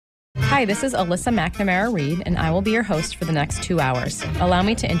Hi, this is Alyssa McNamara Reed, and I will be your host for the next 2 hours. Allow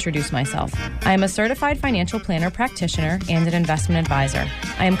me to introduce myself. I am a certified financial planner practitioner and an investment advisor.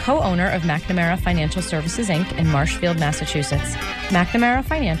 I am co-owner of McNamara Financial Services, Inc. in Marshfield, Massachusetts. McNamara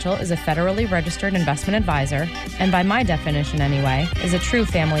Financial is a federally registered investment advisor, and by my definition anyway, is a true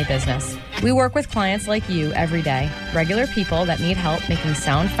family business. We work with clients like you every day, regular people that need help making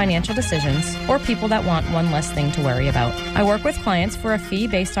sound financial decisions, or people that want one less thing to worry about. I work with clients for a fee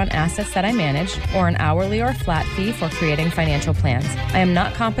based on assets that I manage, or an hourly or flat fee for creating financial plans. I am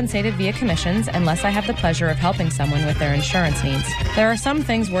not compensated via commissions unless I have the pleasure of helping someone with their insurance needs. There are some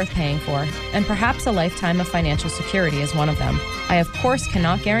things worth paying for, and perhaps a lifetime of financial security is one of them. I, of course,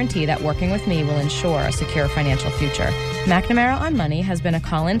 cannot guarantee that working with me will ensure a secure financial future. McNamara on Money has been a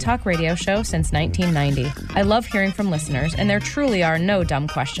call-in talk radio show since 1990. I love hearing from listeners, and there truly are no dumb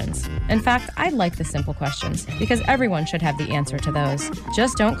questions. In fact, I like the simple questions, because everyone should have the answer to those.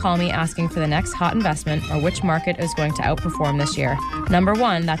 Just don't call me asking for the next hot investment or which market is going to outperform this year. Number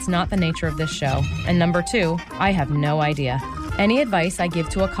one, that's not the nature of this show. And number two, I have no idea. Any advice I give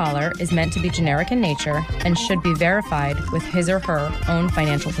to a caller is meant to be generic in nature and should be verified with his or her own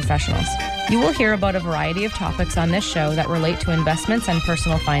financial professionals. You will hear about a variety of topics on this show that relate to investments and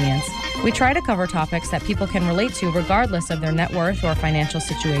personal finance. We try to cover topics that people can relate to regardless of their net worth or financial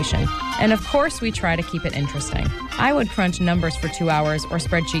situation. And of course, we try to keep it interesting. I would crunch numbers for 2 hours or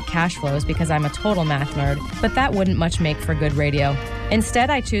spreadsheet cash flows because I'm a total math nerd, but that wouldn't much make for good radio. Instead,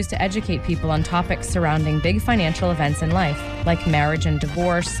 I choose to educate people on topics surrounding big financial events in life, like marriage and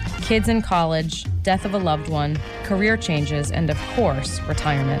divorce, kids in college, death of a loved one, career changes, and of course,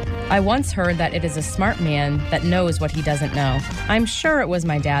 retirement. I once heard that it is a smart man that knows what he doesn't know. I'm sure it was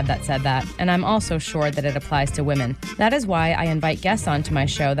my dad that said that, and I'm also sure that it applies to women. That is why I invite guests onto my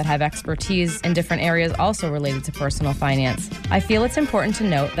show that have expertise in different areas also related to personal finance. I feel it's important to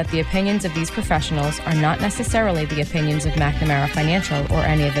note that the opinions of these professionals are not necessarily the opinions of McNamara Financial or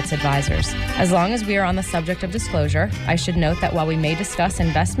any of its advisors. As long as we are on the subject of disclosure, I should note that while we may discuss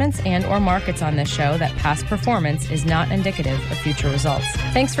investments and or markets on this show, that past performance is not indicative of future results.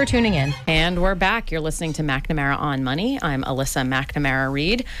 Thanks for tuning in. And we're back. You're listening to McNamara on Money. I'm Alyssa McNamara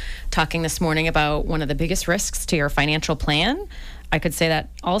Reed, talking this morning about one of the biggest risks to your financial plan. I could say that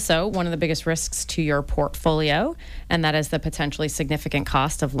also one of the biggest risks to your portfolio, and that is the potentially significant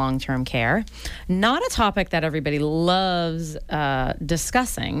cost of long-term care. Not a topic that everybody loves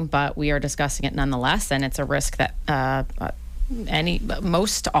discussing, but we are discussing it nonetheless, and it's a risk that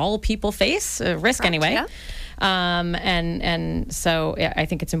all people face, risk anyway. Yeah. And so I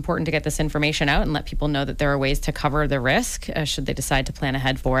think it's important to get this information out and let people know that there are ways to cover the risk should they decide to plan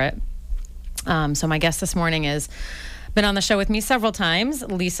ahead for it. So my guest this morning has been on the show with me several times,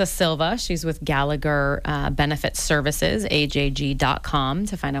 Lisa Silva. She's with Gallagher Benefit Services, AJG.com,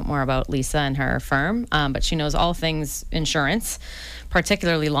 to find out more about Lisa and her firm. But she knows all things insurance,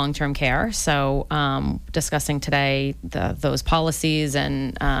 particularly long-term care. So discussing today those policies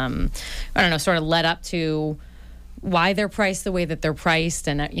and, sort of led up to why they're priced the way that they're priced.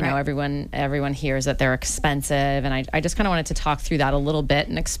 And, know, everyone hears that they're expensive. And I just kind of wanted to talk through that a little bit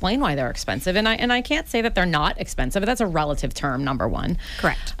and explain why they're expensive. And I can't say that they're not expensive, but that's a relative term, number one.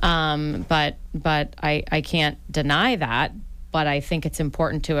 Correct. But I can't deny that. But I think it's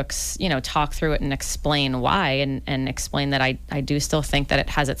important to, talk through it and explain why and explain that I do still think that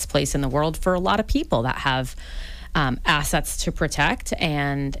it has its place in the world for a lot of people that have assets to protect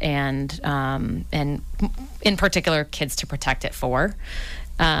and in particular kids to protect it for,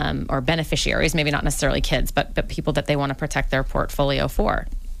 or beneficiaries, maybe not necessarily kids, but people that they want to protect their portfolio for.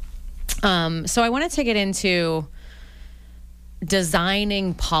 So I wanted to get into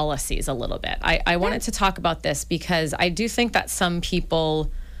designing policies a little bit. I wanted to talk about this because I do think that some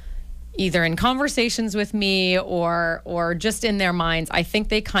people, either in conversations with me or just in their minds, I think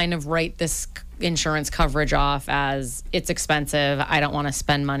they kind of write this insurance coverage off as it's expensive. I don't want to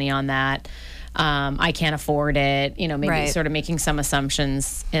spend money on that. I can't afford it. Maybe sort of making some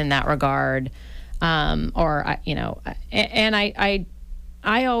assumptions in that regard. And I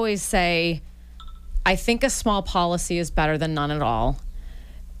always say, I think a small policy is better than none at all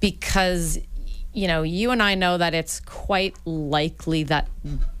because, you and I know that it's quite likely that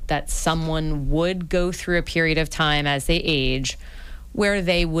someone would go through a period of time as they age where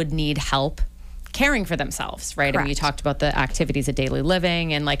they would need help caring for themselves, right? Correct. And you talked about the activities of daily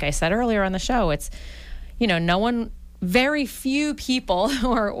living. And like I said earlier on the show, it's, very few people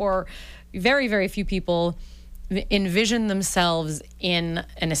or very, very few people envision themselves in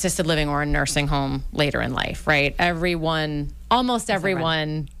an assisted living or a nursing home later in life, right? Almost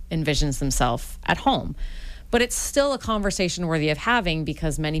everyone envisions themselves at home. But it's still a conversation worthy of having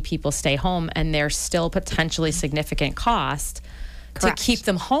because many people stay home and there's still potentially significant cost Correct. to keep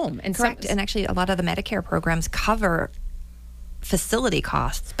them home. And Correct. And actually, a lot of the Medicare programs cover facility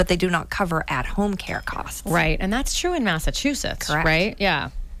costs, but they do not cover at-home care costs. Right. And that's true in Massachusetts, Correct. right?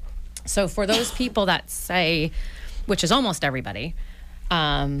 Yeah. So for those people that say, which is almost everybody,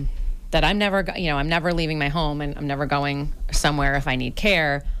 that I'm never leaving my home and I'm never going somewhere if I need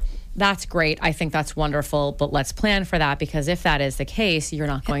care, that's great. I think that's wonderful, but let's plan for that, because if that is the case, you're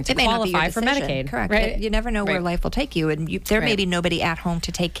not going to qualify for Medicaid. Correct. Right? You never know where life will take you, and there may be nobody at home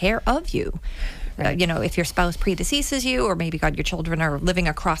to take care of you. Right. If your spouse predeceases you, or maybe God, your children are living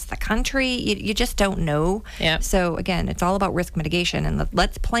across the country, you just don't know. Yeah. So again, it's all about risk mitigation, and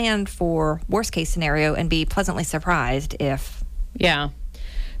let's plan for worst case scenario and be pleasantly surprised if. Yeah.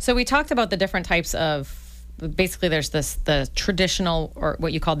 So we talked about the different types of, basically there's the traditional, or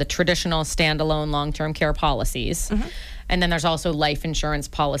what you call the traditional standalone long-term care policies. Mm-hmm. And then there's also life insurance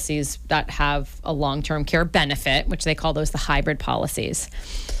policies that have a long-term care benefit, which they call those the hybrid policies.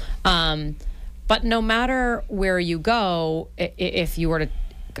 But no matter where you go, if you were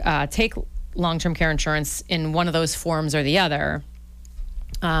to take long-term care insurance in one of those forms or the other,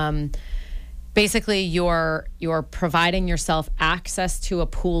 basically you're providing yourself access to a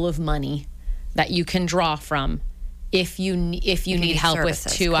pool of money that you can draw from if you need help services,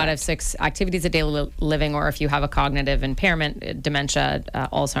 with 2 out of 6 activities of daily living, or if you have a cognitive impairment, dementia,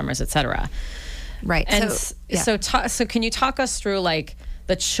 Alzheimer's, etc. Right. And so can you talk us through like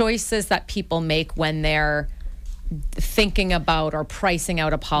the choices that people make when they're thinking about or pricing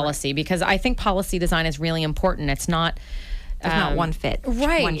out a policy? Right. Because I think policy design is really important. It's not There's not one fit.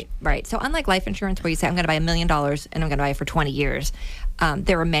 Right. Right. So unlike life insurance, where you say, I'm going to buy $1 million and I'm going to buy it for 20 years,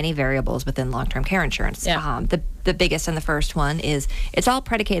 there are many variables within long-term care insurance. Yeah. The biggest and the first one is it's all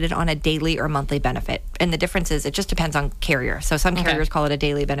predicated on a daily or monthly benefit. And the difference is it just depends on carrier. So some carriers call it a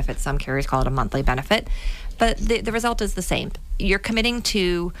daily benefit, some carriers call it a monthly benefit. But the result is the same. You're committing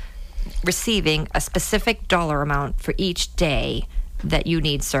to receiving a specific dollar amount for each day that you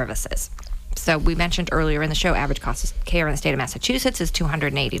need services. So we mentioned earlier in the show, average cost of care in the state of Massachusetts is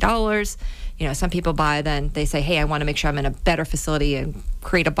 $280. Some people buy, then they say, hey, I want to make sure I'm in a better facility and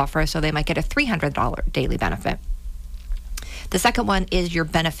create a buffer, so they might get a $300 daily benefit. The second one is your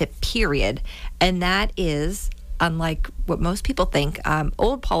benefit period, and that is, unlike what most people think,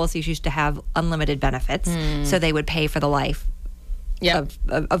 old policies used to have unlimited benefits, so they would pay for the life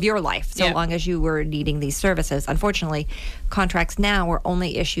of your life, so long as you were needing these services. Unfortunately, contracts now are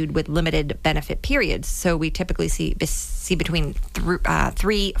only issued with limited benefit periods. So we typically see between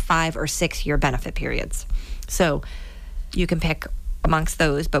 3, 5, or 6 year benefit periods. So you can pick amongst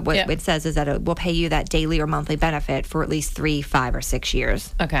those, but what it says is that it will pay you that daily or monthly benefit for at least 3, 5, or 6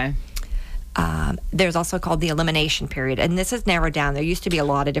 years. Okay. There's also called the elimination period, and this is narrowed down. There used to be a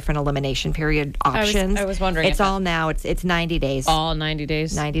lot of different elimination period options. I was wondering. It's all now. It's 90 days. All 90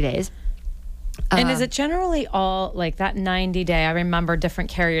 days. 90 days. And is it generally all like that 90-day? I remember different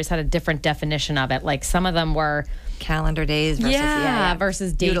carriers had a different definition of it. Like some of them were calendar days versus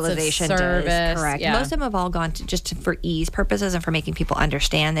versus dates utilization of service. Days. Correct. Yeah. Most of them have all gone to for ease purposes and for making people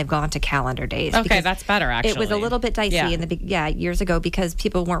understand. They've gone to calendar days. Okay, that's better. Actually, it was a little bit dicey in the years ago because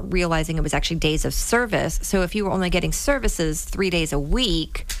people weren't realizing it was actually days of service. So if you were only getting services 3 days a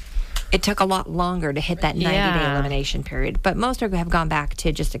week, it took a lot longer to hit that 90-day elimination period. But most have gone back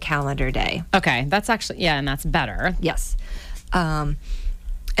to just a calendar day. Okay, that's actually, and that's better. Yes. And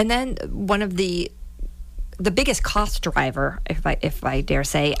then one of the biggest cost driver, if I dare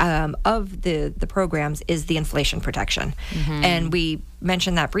say, of the programs is the inflation protection. Mm-hmm. And we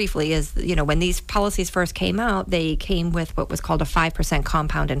mentioned that briefly is, when these policies first came out, they came with what was called a 5%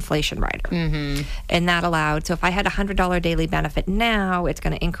 compound inflation rider. Mm-hmm. And that allowed, so if I had a $100 daily benefit now, it's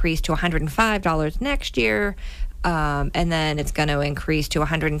going to increase to $105 next year. And then it's going to increase to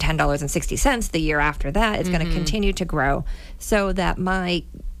 $110.60 the year after that. It's going to continue to grow so that my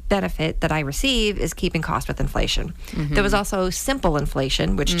benefit that I receive is keeping cost with inflation. Mm-hmm. There was also simple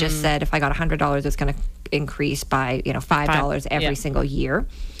inflation, which just said if I got $100, it's going to increase by $5 every single year.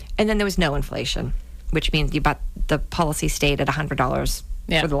 And then there was no inflation, which means the policy stayed at $100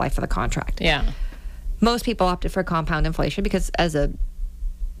 for the life of the contract. Yeah. Most people opted for compound inflation because as a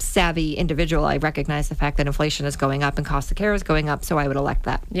savvy individual, I recognize the fact that inflation is going up and cost of care is going up, so I would elect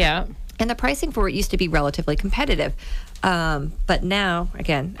that. Yeah. And the pricing for it used to be relatively competitive. But now,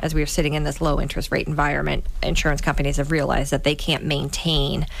 again, as we are sitting in this low interest rate environment, insurance companies have realized that they can't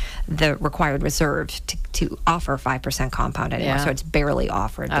maintain the required reserves to offer 5% compound anymore. So it's barely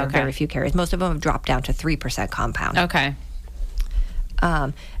offered. There are very few carriers. Most of them have dropped down to 3% compound. Okay.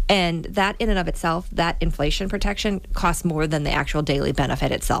 And that in and of itself, that inflation protection costs more than the actual daily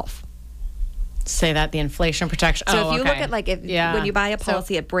benefit itself. Say that, the inflation protection. So if you look at when you buy a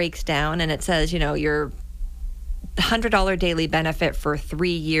policy, it breaks down and it says, your $100 daily benefit for 3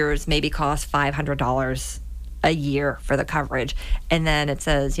 years maybe costs $500 a year for the coverage. And then it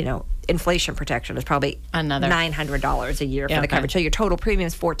says, inflation protection is probably another $900 a year for the coverage. So your total premium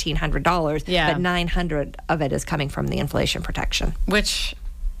is $1,400, but $900 of it is coming from the inflation protection. Which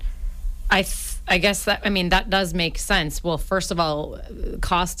I guess that does make sense. Well, first of all,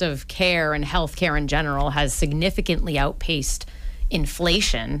 cost of care and health care in general has significantly outpaced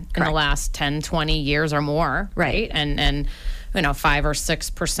inflation in the last 10, 20 years or more. Right. And 5 or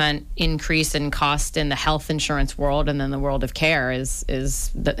 6% increase in cost in the health insurance world, and then the world of care has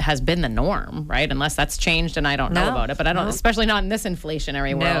been the norm, right? Unless that's changed and I don't know about it, but I don't, especially not in this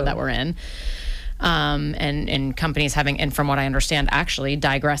inflationary world that we're in. And companies having, and from what I understand, actually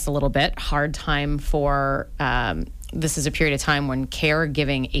digress a little bit, hard time for, this is a period of time when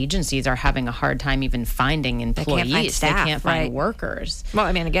caregiving agencies are having a hard time even finding employees. They can't find staff, they can't find workers. Well,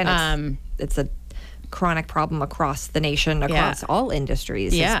 again, it's a chronic problem across the nation, across all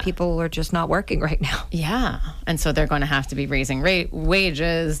industries. People are just not working right now. Yeah. And so they're going to have to be raising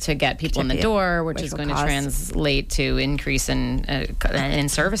wages to get people in the door, which is going to translate to increase in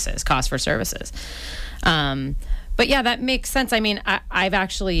services, cost for services. But yeah, that makes sense. I've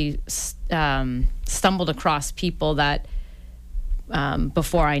actually stumbled across people that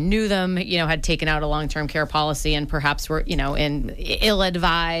before I knew them, had taken out a long-term care policy and perhaps were,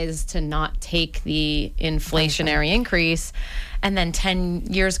 ill-advised to not take the inflationary increase. And then 10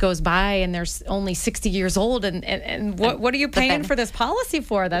 years goes by and they're only 60 years old. And what are you paying for this policy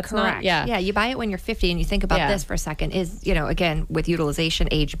for? That's correct. Yeah, you buy it when you're 50, and you think about this for a second is, again, with utilization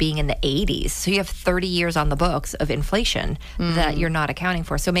age being in the 80s. So you have 30 years on the books of inflation that you're not accounting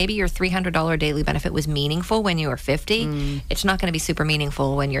for. So maybe your $300 daily benefit was meaningful when you were 50. It's not going to be super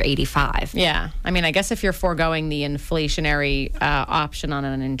meaningful when you're 85. Yeah. I guess if you're foregoing the inflationary option on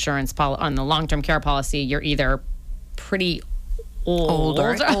an insurance on the long-term care policy, you're either pretty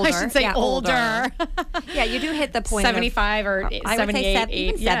older. I should say older. Yeah, you do hit the point 75 or 78,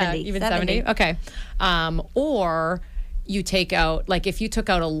 even 70. Okay. Or you take out, if you took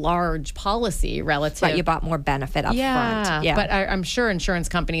out a large policy relative. But you bought more benefit up front. Yeah, but I'm sure insurance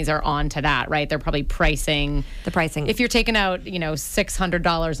companies are on to that, right? They're probably pricing. The pricing. If you're taking out,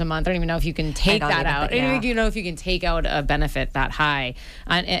 $600 a month, I don't even know if you can take that out. I don't even know if you can take out a benefit that high.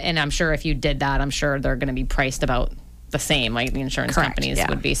 And I'm sure if you did that, I'm sure they're going to be priced about the same. Like the insurance companies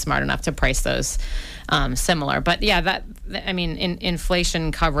would be smart enough to price those similar. But yeah,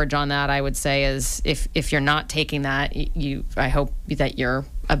 inflation coverage on that, I would say, is if you're not taking that, I hope that you're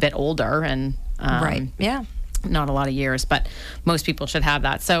a bit older and not a lot of years, but most people should have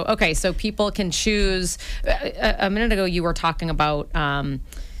that. So so people can choose. A minute ago, you were talking about.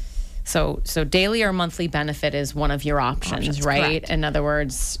 So daily or monthly benefit is one of your options, right? Correct. In other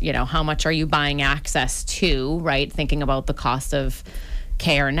words, how much are you buying access to, right? Thinking about the cost of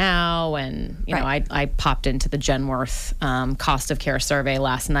care now, and I popped into the Genworth cost of care survey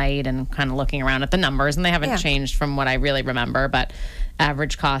last night and kind of looking around at the numbers, and they haven't changed from what I really remember, but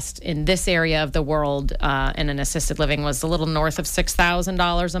average cost in this area of the world in an assisted living was a little north of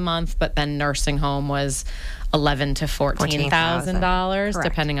 $6,000 a month, but then nursing home was $11,000 to $14,000,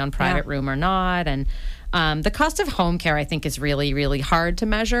 depending on private room or not. And the cost of home care, I think, is really, really hard to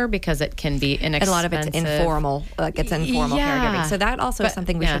measure because it can be inexpensive. And a lot of it's informal. It's informal caregiving. So that also is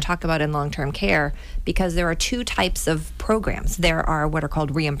something we should talk about in long-term care, because there are two types of programs. There are what are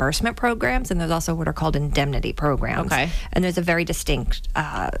called reimbursement programs, and there's also what are called indemnity programs. Okay. And there's a very distinct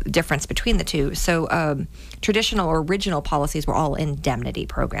difference between the two. So traditional or original policies were all indemnity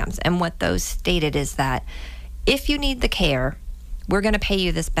programs. And what those stated is that if you need the care, we're going to pay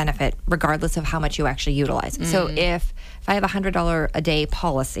you this benefit regardless of how much you actually utilize. So if I have a $100 a day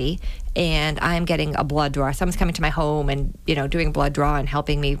policy and I'm getting a blood draw, someone's coming to my home and doing a blood draw and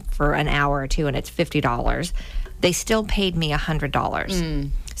helping me for an hour or two, and it's $50, they still paid me $100.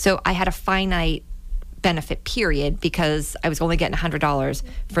 So I had a finite benefit period because I was only getting $100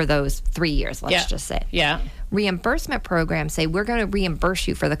 for those 3 years, let's just say. Yeah. Reimbursement programs say we're going to reimburse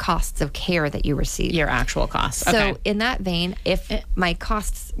you for the costs of care that you receive. Your actual costs. So in that vein, if my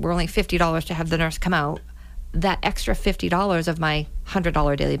costs were only $50 to have the nurse come out, that extra $50 of my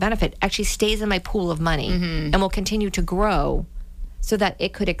 $100 daily benefit actually stays in my pool of money and will continue to grow so that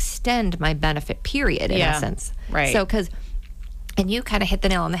it could extend my benefit period in essence. Right. So and you kind of hit the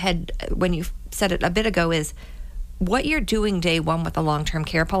nail on the head when you said it a bit ago, is what you're doing day one with a long-term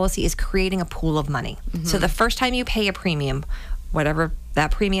care policy is creating a pool of money. So the first time you pay a premium, whatever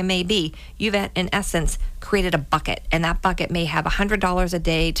that premium may be, you've in essence created a bucket, and that bucket may have $100 a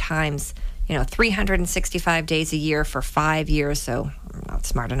day times 365 days a year for 5 years. So I'm not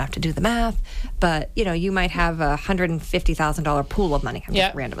smart enough to do the math, but you might have a $150,000 pool of money. I'm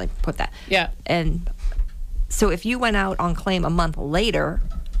just randomly put that. Yeah. And so if you went out on claim a month later,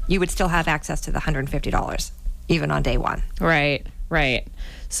 you would still have access to the $150, even on day one. Right.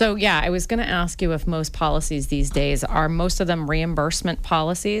 So I was going to ask you if most policies these days are most of them reimbursement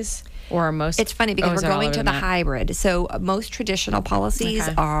policies, or are most? It's funny because we're going to the hybrid. So most traditional policies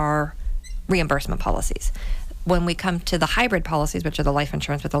are reimbursement policies. When we come to the hybrid policies, which are the life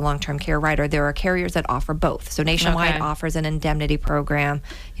insurance with the long-term care rider, there are carriers that offer both. So Nationwide offers an indemnity program.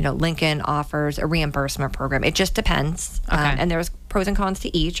 Lincoln offers a reimbursement program. It just depends. And there's pros and cons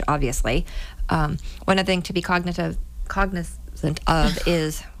to each, obviously. One other thing to be cognizant of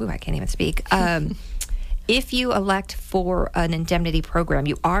is, I can't even speak. If you elect for an indemnity program,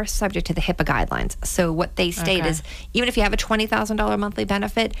 you are subject to the HIPAA guidelines. So what they state is, even if you have a $20,000 monthly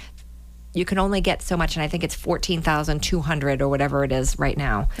benefit, you can only get so much, and I think it's $14,200 or whatever it is right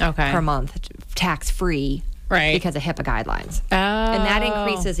now per month, tax-free, because of HIPAA guidelines. And that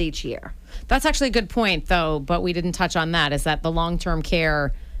increases each year. That's actually a good point, though, but we didn't touch on that, is that the long-term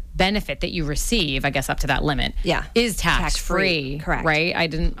care benefit that you receive, I guess up to that limit, is tax-free. Correct. Right? I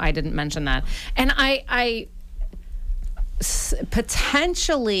didn't mention that. And I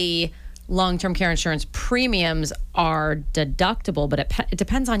potentially long-term care insurance premiums are deductible, but it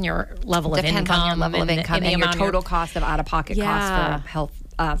depends on your level of income. Depends on your level of income and your total cost of out-of-pocket costs for health,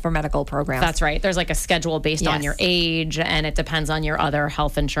 for medical programs. That's right. There's like a schedule based on your age, and it depends on your other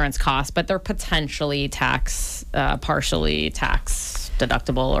health insurance costs, but they're potentially partially tax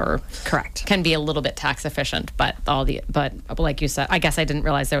deductible, or can be a little bit tax efficient, but like you said, I guess I didn't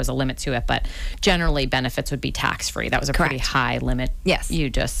realize there was a limit to it, but generally benefits would be tax free. That was a pretty high limit. Yes.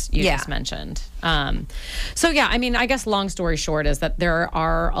 You just mentioned. I guess long story short is that there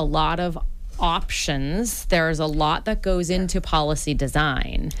are a lot of options. There's a lot that goes into policy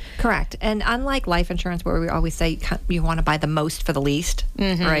design. Correct. And unlike life insurance, where we always say you want to buy the most for the least,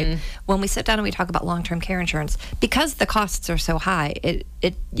 right? When we sit down and we talk about long-term care insurance, because the costs are so high,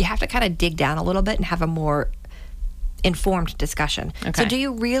 you have to kind of dig down a little bit and have a more informed discussion. So do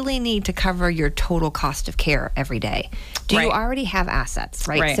you really need to cover your total cost of care every day? Do you already have assets,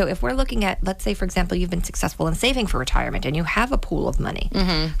 right? So if we're looking at, let's say, for example, you've been successful in saving for retirement and you have a pool of money,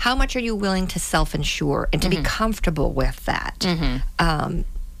 how much are you willing to self-insure and to be comfortable with that?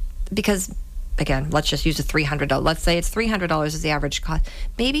 Because, again, let's just use a $300. Let's say it's $300 is the average cost.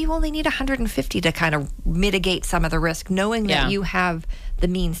 Maybe you only need $150 to kind of mitigate some of the risk, knowing that you have the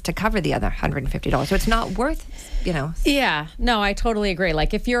means to cover the other $150. So it's not worth, Yeah, no, I totally agree.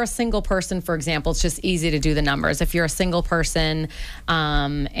 Like if you're a single person, for example, it's just easy to do the numbers. If you're a single person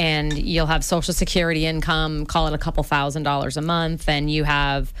and you'll have Social Security income, call it a couple $1,000s a month, and you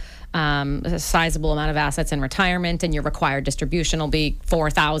have a sizable amount of assets in retirement, and your required distribution will be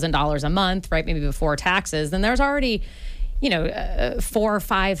 $4,000 a month, right? Maybe before taxes. Then there's already, $4,000 or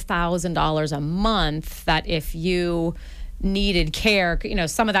 $5,000 a month that if you needed care,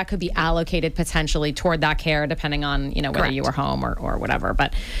 some of that could be allocated potentially toward that care, depending on, whether you were home or whatever.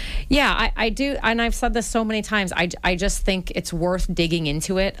 But I do, and I've said this so many times, I just think it's worth digging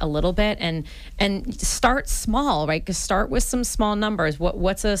into it a little bit and start small, right? Because start with some small numbers.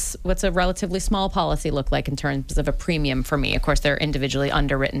 What's a relatively small policy look like in terms of a premium for me? Of course, they're individually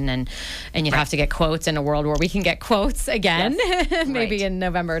underwritten, and you have to get quotes in a world where we can get quotes again, maybe in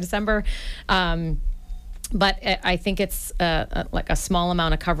November or December. But I think it's like a small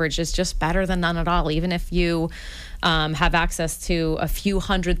amount of coverage is just better than none at all. Even if you have access to a few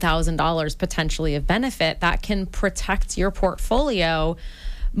 $100,000 potentially of benefit, that can protect your portfolio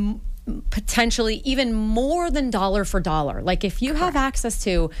potentially even more than dollar for dollar. Like if you have access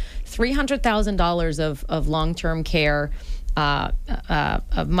to $300,000 of long-term care,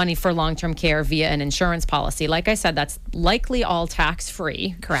 of money for long-term care via an insurance policy, like I said, that's likely all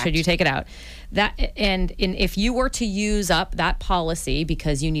tax-free. Correct. Should you take it out. And if you were to use up that policy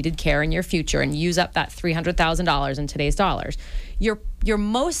because you needed care in your future and use up that $300,000 in today's dollars, you're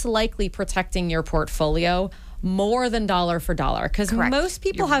most likely protecting your portfolio more than dollar for dollar, because most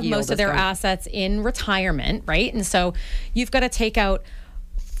people have most of their assets in retirement, right? And so you've got to take out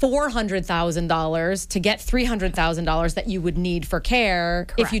 $400,000 to get $300,000 that you would need for care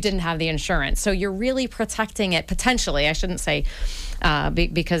if you didn't have the insurance. So you're really protecting it potentially. I shouldn't say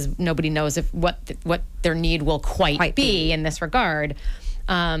because nobody knows what their need will quite be in this regard.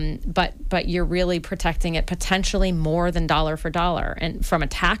 But you're really protecting it potentially more than dollar for dollar, and from a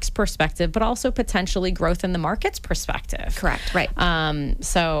tax perspective, but also potentially growth in the markets perspective. Correct. Right.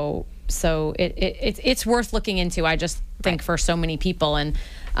 So it's worth looking into. I just think for so many people, and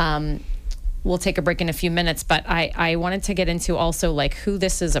we'll take a break in a few minutes, but I wanted to get into also like who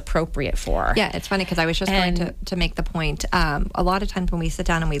this is appropriate for. Yeah, it's funny because I was just going to make the point. A lot of times when we sit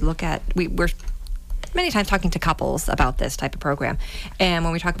down and we look at, we're many times talking to couples about this type of program. And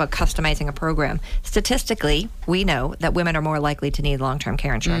when we talk about customizing a program, statistically, we know that women are more likely to need long-term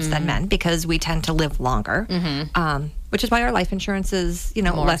care insurance than men because we tend to live longer. Which is why our life insurance is,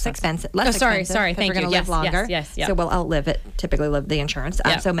 less expensive. Sorry. Thank you. We're going to live longer. Yes. So we'll outlive it, typically live the insurance.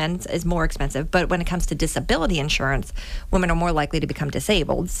 So men's is more expensive. But when it comes to disability insurance, women are more likely to become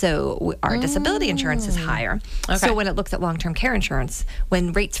disabled. So our disability insurance is higher. Okay. So when it looks at long-term care insurance,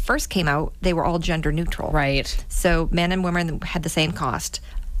 when rates first came out, they were all gender neutral. Right. So men and women had the same cost.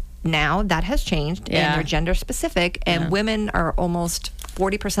 Now that has changed and they're gender specific, and women are almost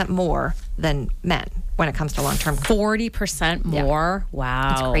 40% more than men when it comes to long-term care. 40% more? Yeah.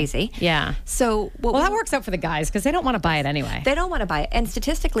 Wow. It's crazy. Yeah. So that works out for the guys because they don't want to buy it anyway. They don't want to buy it. And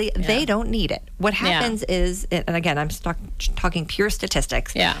statistically, they don't need it. What happens is, and again, I'm talking pure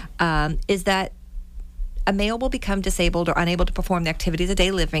statistics, is that a male will become disabled or unable to perform the activities of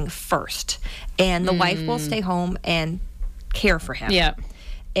daily living first. And the wife will stay home and care for him. Yeah.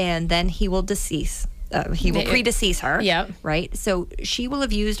 And then he will decease. He will predecease her. Yeah. Right? So she will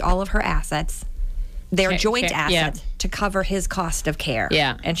have used all of her assets, their joint assets, to cover his cost of care.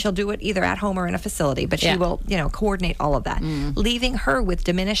 Yeah. And she'll do it either at home or in a facility, but she will, coordinate all of that, leaving her with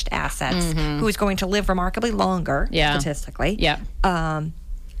diminished assets, who is going to live remarkably longer, statistically, and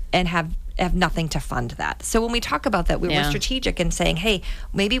have nothing to fund that. So when we talk about that, we're strategic in saying, hey,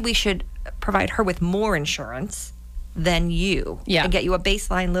 maybe we should provide her with more insurance than you and get you a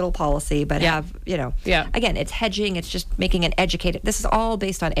baseline little policy, but have, again, it's hedging. It's just making an educated, this is all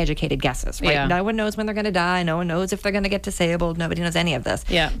based on educated guesses, right? No one knows when they're going to die. No one knows if they're going to get disabled. Nobody knows any of this.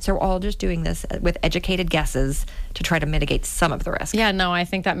 So we're all just doing this with educated guesses to try to mitigate some of the risk. Yeah, no, I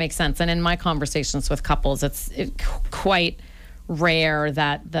think that makes sense. And in my conversations with couples, it's quite rare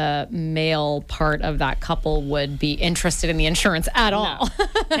that the male part of that couple would be interested in the insurance at all.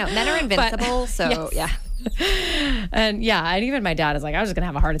 No, men are invincible, And even my dad is like, I was just gonna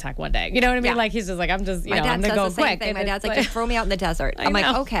have a heart attack one day. You know what I mean? Like he's just like, I'm just, I'm gonna go quick. My dad's like, just throw me out in the desert. I'm like,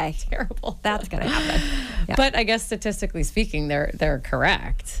 okay, terrible. That's gonna happen. But I guess statistically speaking, they're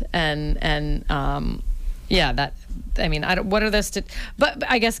correct. What are the but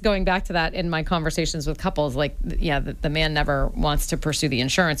I guess going back to that in my conversations with couples, like, the man never wants to pursue the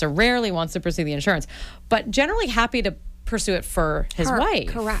insurance or rarely wants to pursue the insurance, but generally happy to pursue it for his wife.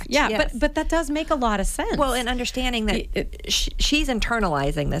 Correct. Yeah, yes. but that does make a lot of sense. Well, and understanding that she's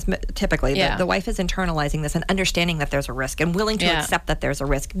internalizing this, typically, the wife is internalizing this and understanding that there's a risk and willing to accept that there's a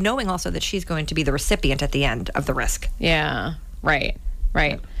risk, knowing also that she's going to be the recipient at the end of the risk. Yeah, right.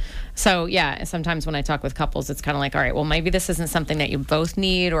 So, sometimes when I talk with couples, it's kind of like, all right, well, maybe this isn't something that you both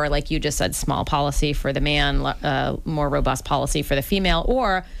need, or like you just said, small policy for the man, more robust policy for the female,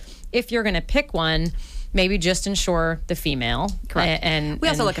 or if you're going to pick one, maybe just insure the female. Correct. And we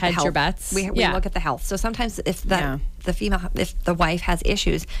also look at the health. Your bets. We look at the health. So sometimes if the female, if the wife has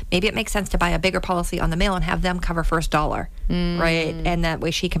issues, maybe it makes sense to buy a bigger policy on the male and have them cover first dollar, right? And that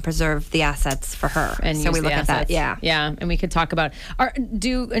way she can preserve the assets for her. And so we look at that. Yeah. And we could talk about,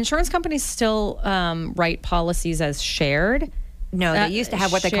 do insurance companies still write policies as shared? No, they used to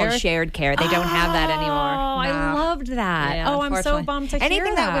have what they call shared care. They don't have that anymore. Oh, no. I loved that. Yeah, I'm so bummed to hear that.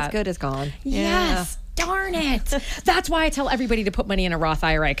 Anything that was good is gone. Yes. Darn it. That's why I tell everybody to put money in a Roth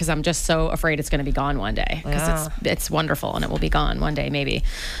IRA, because I'm just so afraid it's going to be gone one day, because it's wonderful and it will be gone one day maybe.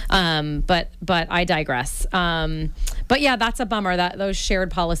 But I digress. But that's a bummer. That those shared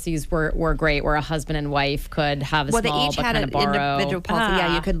policies were great, where a husband and wife could have a small, they each but had kind an of borrow. individual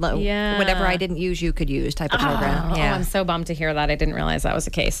policy. You could whatever I didn't use, you could use type of program. I'm so bummed to hear that. I didn't realize that was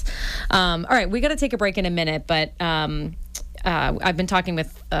the case. All right, we got to take a break in a minute, but I've been talking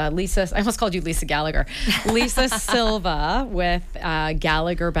with Lisa. I almost called you Lisa Gallagher. Lisa Silva with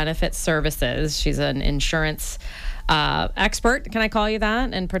Gallagher Benefit Services. She's an insurance expert. Can I call you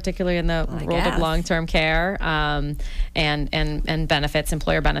that? And particularly in the world of long-term care and benefits,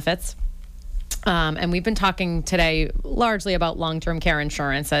 employer benefits. And we've been talking today largely about long-term care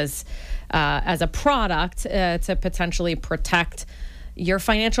insurance as a product to potentially protect your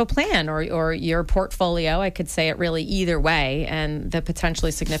financial plan or your portfolio. I could say it really either way. And the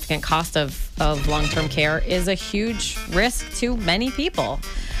potentially significant cost of long-term care is a huge risk to many people.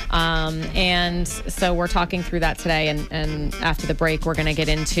 And so we're talking through that today. And after the break, we're going to get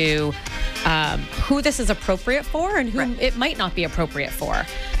into who this is appropriate for and who it might not be appropriate for.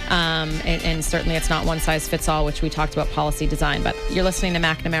 And certainly it's not one size fits all, which we talked about policy design. But you're listening to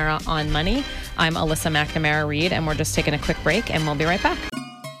McNamara on Money. I'm Alyssa McNamara Reed, and we're just taking a quick break, and we'll be right back.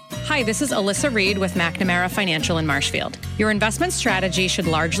 Hi, this is Alyssa Reed with McNamara Financial in Marshfield. Your investment strategy should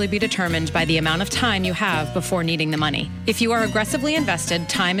largely be determined by the amount of time you have before needing the money. If you are aggressively invested,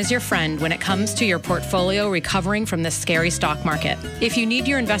 time is your friend when it comes to your portfolio recovering from this scary stock market. If you need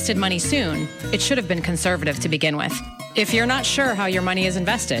your invested money soon, it should have been conservative to begin with. If you're not sure how your money is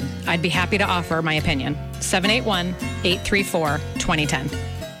invested, I'd be happy to offer my opinion. 781-834-2010.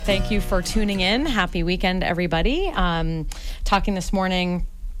 Thank you for tuning in. Happy weekend, everybody. Talking this morning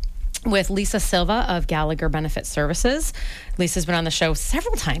with Lisa Silva of Gallagher Benefit Services. Lisa's been on the show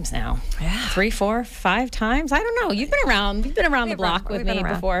several times now. Yeah. 3, 4, 5 times. I don't know. You've been around the block with me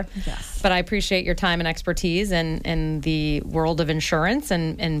before. Yes. But I appreciate your time and expertise in the world of insurance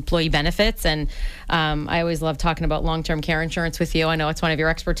and employee benefits. And I always love talking about long-term care insurance with you. I know it's one of your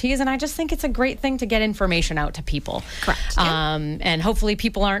expertise, and I just think it's a great thing to get information out to people. Correct. And hopefully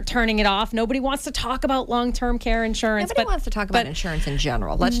people aren't turning it off. Nobody wants to talk about long-term care insurance. Nobody wants to talk about insurance in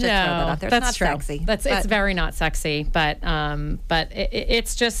general. Let's just throw that out there. It's not sexy. It's very not sexy, but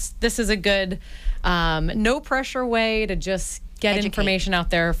it's just, this is a good, no pressure way to just get information out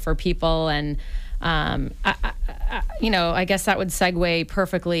there for people. And, I guess that would segue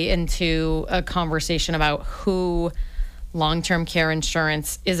perfectly into a conversation about who long-term care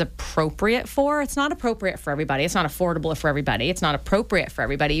insurance is appropriate for. It's not appropriate for everybody. It's not affordable for everybody. It's not appropriate for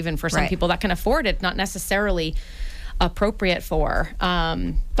everybody. Even for some people that can afford it, not necessarily appropriate for.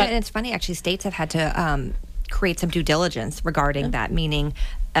 But it's funny, actually, states have had to create some due diligence regarding that, meaning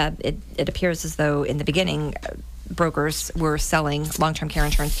it appears as though in the beginning, brokers were selling long-term care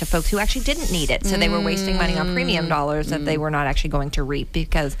insurance to folks who actually didn't need it. So they were wasting money on premium dollars that they were not actually going to reap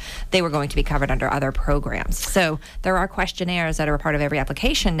because they were going to be covered under other programs. So there are questionnaires that are a part of every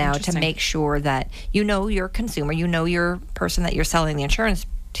application now to make sure that you know your consumer, you know your person that you're selling the insurance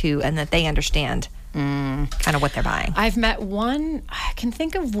to, and that they understand kind of what they're buying. I've met one, I can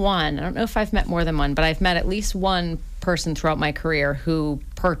think of one. I don't know if I've met more than one, but I've met at least one person throughout my career who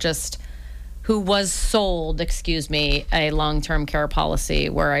was sold, a long-term care policy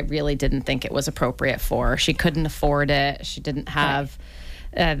where I really didn't think it was appropriate for. She couldn't afford it. She didn't have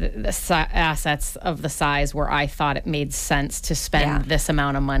assets of the size where I thought it made sense to spend this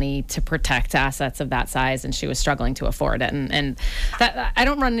amount of money to protect assets of that size, and she was struggling to afford it. And that, I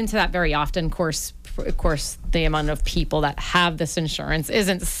don't run into that very often. Of course, the amount of people that have this insurance is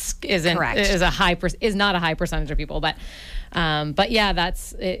not a high percentage of people, but yeah,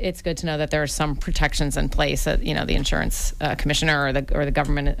 it's good to know that there are some protections in place that the insurance commissioner or the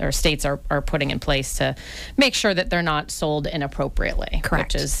government or states are putting in place to make sure that they're not sold inappropriately.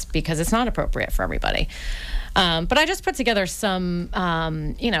 Correct. Which is because it's not appropriate for everybody. But I just put together some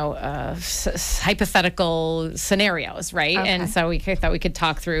hypothetical scenarios, right? Okay. And so we thought we could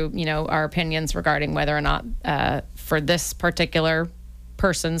talk through our opinions regarding whether or not for this particular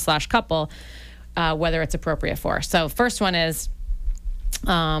person / couple. Whether it's appropriate for. So first one is,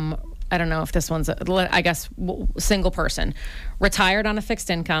 I don't know if this one's, single person, retired on a fixed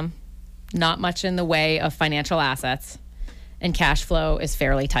income, not much in the way of financial assets, and cash flow is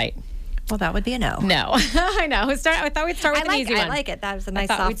fairly tight. Well, that would be a no. No. I know. I thought we'd start with an easy one. I like it. That was a nice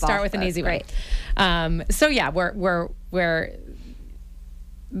softball. I thought we'd start with an easy one. So yeah,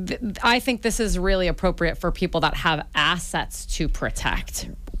 I think this is really appropriate for people that have assets to protect.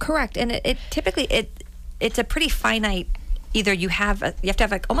 Correct. And it typically it's a pretty finite, either you have to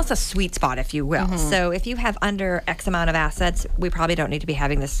have like almost a sweet spot, if you will. Mm-hmm. So if you have under X amount of assets, we probably don't need to be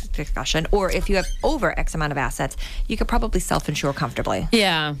having this discussion. Or if you have over X amount of assets, you could probably self-insure comfortably.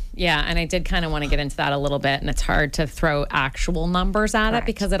 Yeah. And I did kind of want to get into that a little bit, and it's hard to throw actual numbers at it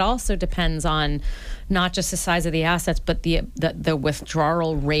because it also depends on not just the size of the assets, but the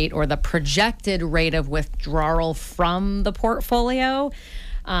withdrawal rate or the projected rate of withdrawal from the portfolio.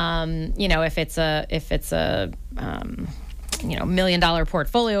 If it's a $1 million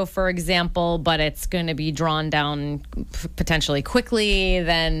portfolio, for example, but it's going to be drawn down potentially quickly,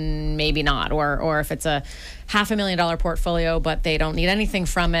 then maybe not. Or if it's a $500,000 portfolio, but they don't need anything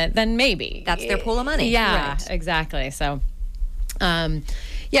from it, then maybe. That's their pool of money. Yeah, right. Exactly. So,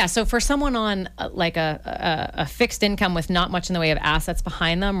 so for someone on like a fixed income with not much in the way of assets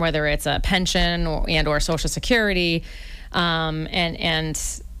behind them, whether it's a pension or Social Security, Then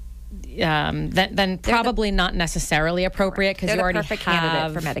probably not necessarily appropriate because you already have perfect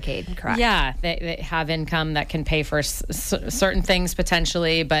candidate for Medicaid. Correct. Yeah, they have income that can pay for certain things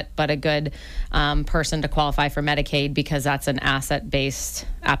potentially, but a good person to qualify for Medicaid because that's an asset-based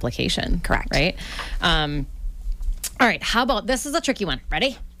application. Correct. Right. All right. How about this? Is a tricky one.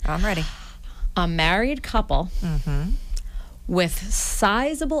 Ready? I'm ready. A married couple with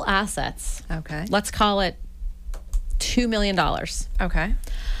sizable assets. Okay. Let's call it $2 million. Okay.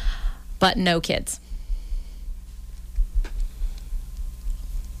 But no kids.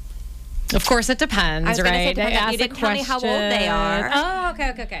 Of course, it depends, I was gonna say right? it depends. You didn't tell me how old they are. Oh,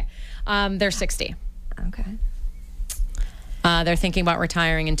 okay. They're 60. Okay. They're thinking about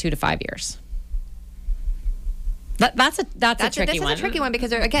retiring in 2 to 5 years. That's a tricky one. This is a tricky one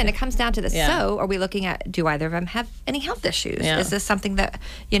because, again, it comes down to this. Yeah. So are we looking at, do either of them have any health issues? Yeah. Is this something that,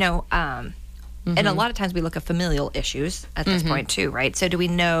 and a lot of times we look at familial issues at this point too, right? So do we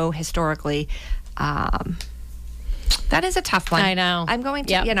know historically, that is a tough one. I know. I'm going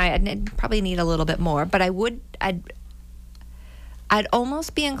to, I'd probably need a little bit more, but I'd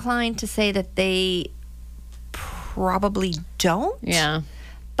almost be inclined to say that they probably don't. Yeah.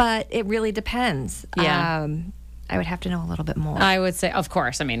 But it really depends. Yeah. I would have to know a little bit more. I would say, of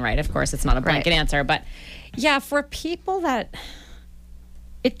course. I mean, right. Of course, it's not a blanket answer. But yeah, for people that,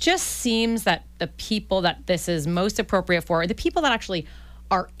 it just seems that the people that this is most appropriate for, the people that actually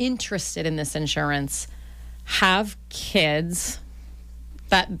are interested in this insurance, have kids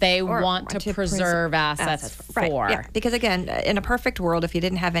that they want to preserve assets for. Right. Yeah. Because again, in a perfect world, if you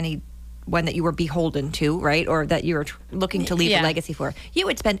didn't have any one that you were beholden to, right, or that you were looking to leave a legacy for, you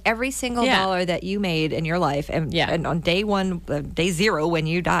would spend every single dollar that you made in your life, and on day one, day zero, when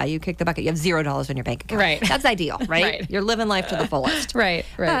you die, you kick the bucket, you have $0 in your bank account. Right. That's ideal, right? Right. You're living life to the fullest. Right.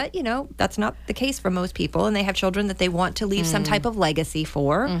 But that's not the case for most people, and they have children that they want to leave some type of legacy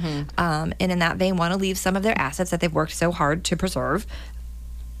for, and in that vein, want to leave some of their assets that they've worked so hard to preserve.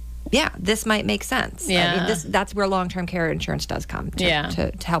 Yeah, this might make sense. Yeah. I mean, that's where long-term care insurance does come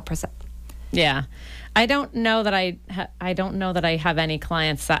to help present. Yeah. I don't know that I don't know that I have any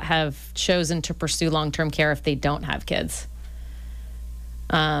clients that have chosen to pursue long-term care if they don't have kids.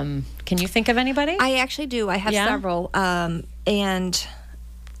 Can you think of anybody? I actually do. I have several, and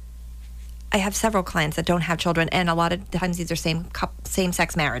I have several clients that don't have children, and a lot of times these are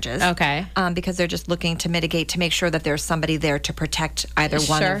same-sex marriages. Okay. Because they're just looking to mitigate, to make sure that there's somebody there to protect either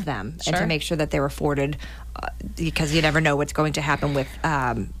one of them, and to make sure that they're afforded, because you never know what's going to happen with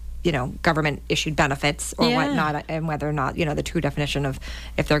government issued benefits or whatnot, and whether or not, the true definition of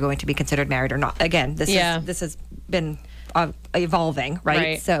if they're going to be considered married or not. Again, this has been evolving,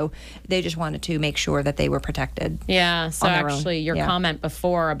 right? So they just wanted to make sure that they were protected. Yeah. So actually, your comment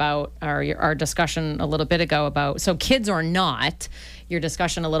before about our discussion a little bit ago about, so kids or not, your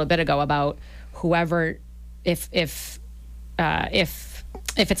discussion a little bit ago about whoever, if it's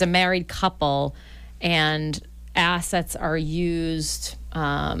a married couple and assets are used,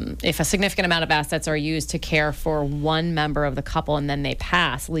 if a significant amount of assets are used to care for one member of the couple and then they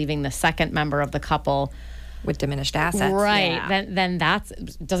pass, leaving the second member of the couple with diminished assets. Right. Yeah. Then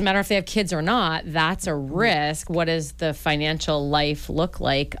doesn't matter if they have kids or not, that's a risk. What does the financial life look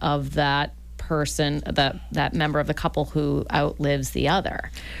like of that person, that member of the couple who outlives the other?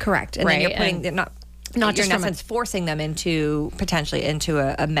 Correct. And then you're putting, not just in essence forcing them potentially into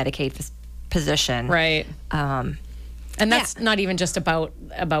a Medicaid position. Right. And that's not even just about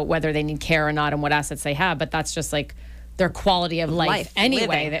whether they need care or not and what assets they have, but that's just like their quality of life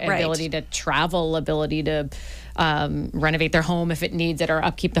anyway, living, the ability to travel, ability to renovate their home if it needs it, or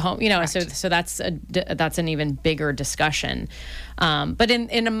upkeep the home. So that's an even bigger discussion. But in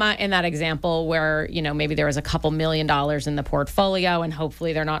that example where maybe there was a couple $1 million in the portfolio and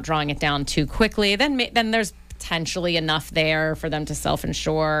hopefully they're not drawing it down too quickly, then there's potentially enough there for them to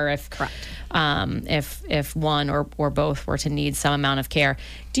self-insure if one or both were to need some amount of care.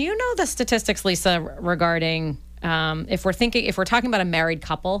 Do you know the statistics, Lisa, regarding if we're talking about a married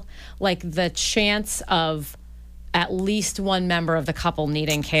couple, like the chance of at least one member of the couple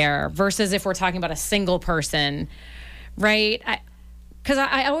needing care versus if we're talking about a single person, right? Because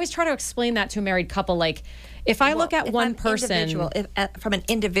I always try to explain that to a married couple. Like, if I look at one person, from an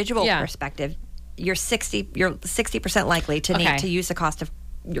individual perspective, you're 60% likely to need to use the cost of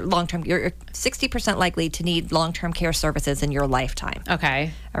your long-term. You're 60% likely to need long-term care services in your lifetime.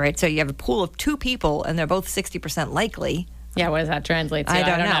 Okay. All right. So you have a pool of two people, and they're both 60% likely. Yeah. What does that translate to? I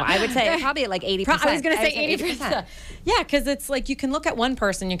don't know. I would say probably like 80%. I was going to say 80%. Yeah, because it's like you can look at one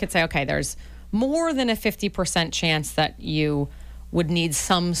person, you could say, okay, there's more than a 50% chance that you would need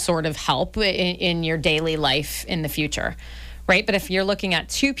some sort of help in your daily life in the future, right? But if you're looking at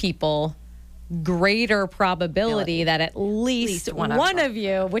two people, greater probability that at least one of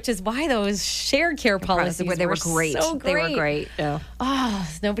you, which is why those shared care policies they were great. So great. They were great. Yeah. Oh,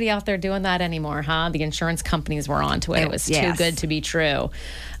 there's nobody out there doing that anymore, huh? The insurance companies were onto it. It was too good to be true.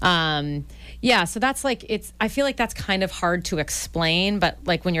 Yeah, so that's like, I feel like that's kind of hard to explain, but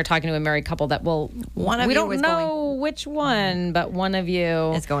like when you're talking to a married couple that we don't know which one, but one of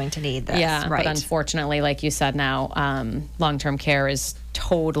you is going to need this. Yeah, right. But unfortunately, like you said now, long-term care is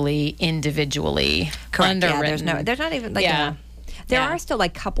totally individually underwritten. Yeah, there's not even like there are still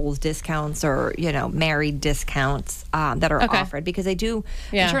like couples discounts or, married discounts that are offered because they do,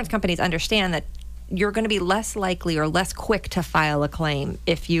 insurance companies understand that you're going to be less likely or less quick to file a claim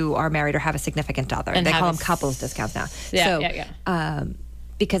if you are married or have a significant other. And they call them couples discounts now.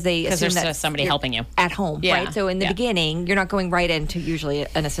 Because they assume there's somebody helping you at home, right? So in the beginning, you're not going right into usually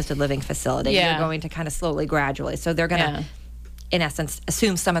an assisted living facility. You're going to kind of slowly, gradually. So they're going to, in essence,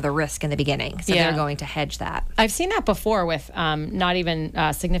 assume some of the risk in the beginning. So they're going to hedge that. I've seen that before with not even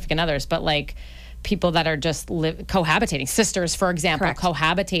significant others, but like people that are just cohabitating. Sisters, for example,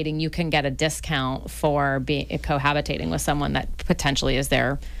 cohabitating, you can get a discount for cohabitating with someone that potentially is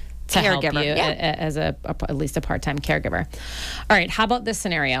there to help you as at least a part-time caregiver. All right, how about this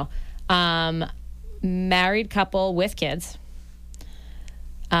scenario? Married couple with kids.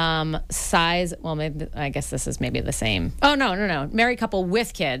 Size, well, maybe, I guess this is maybe the same. Oh, no. Married couple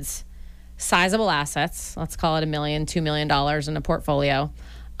with kids. Sizable assets. Let's call it $1 million, $2 million in a portfolio.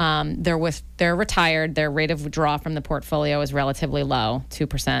 They're retired. Their rate of withdrawal from the portfolio is relatively low,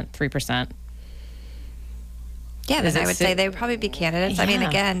 2%, 3%. Yeah, then I would say they would probably be candidates. Yeah. I mean,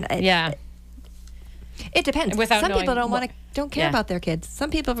 again, it depends. Some people don't care about their kids.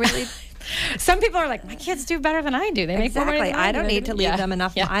 Some people really. Some people are like, my kids do better than I do. They make more money than I don't need to leave them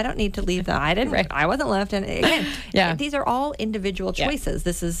enough. I don't need to leave them. I didn't. I wasn't left. And again, these are all individual choices.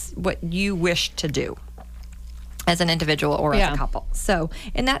 This is what you wish to do as an individual or as a couple. So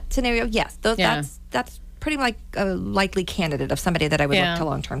in that scenario, yes, that's pretty like a likely candidate of somebody that I would look to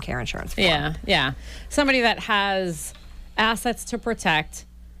long-term care insurance for. Yeah. Somebody that has assets to protect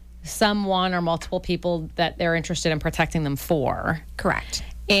someone or multiple people that they're interested in protecting them for. Correct.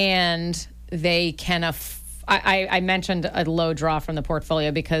 And they can I mentioned a low draw from the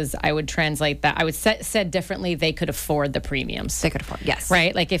portfolio because I would translate that. I would said differently, they could afford the premiums. They could afford, yes.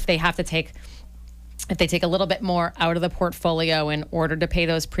 Right? Like if they take a little bit more out of the portfolio in order to pay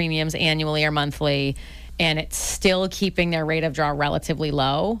those premiums annually or monthly, and it's still keeping their rate of draw relatively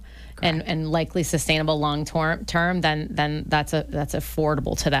low and likely sustainable long term, then that's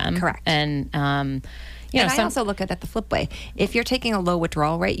affordable to them. Correct. And I also look at it the flip way. If you're taking a low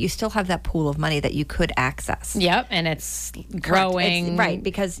withdrawal rate, you still have that pool of money that you could access. Yep, and it's growing. It's,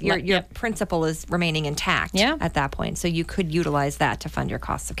 because your principal is remaining intact at that point. So you could utilize that to fund your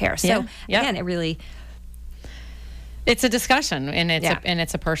costs of care. So again, it really... It's a discussion, and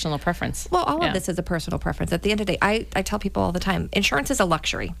it's a personal preference. Well, all of this is a personal preference. At the end of the day, I tell people all the time, insurance is a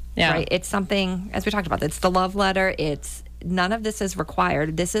luxury, right? It's something, as we talked about, it's the love letter. None of this is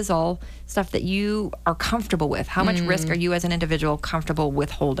required. This is all stuff that you are comfortable with. How much risk are you as an individual comfortable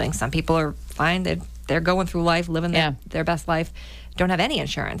with holding? Some people are fine. They're going through life, living their best life, don't have any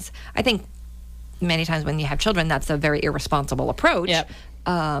insurance. I think many times when you have children, that's a very irresponsible approach. Yep.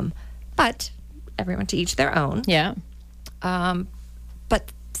 But everyone to each their own. Yeah.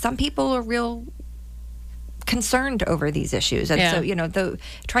 But some people are real concerned over these issues. And so,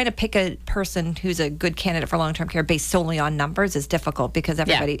 trying to pick a person who's a good candidate for long-term care based solely on numbers is difficult because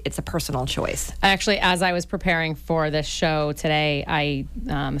it's a personal choice. Actually, as I was preparing for this show today, I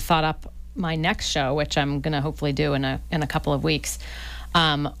thought up my next show, which I'm going to hopefully do in a couple of weeks.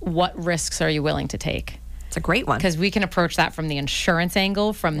 What risks are you willing to take? It's a great one. Because we can approach that from the insurance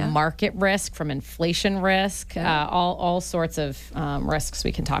angle, from market risk, from inflation risk, all sorts of risks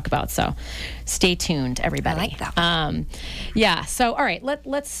we can talk about. So stay tuned, everybody. I like that. So, all right,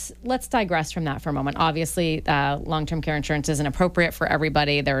 let's digress from that for a moment. Obviously, long-term care insurance isn't appropriate for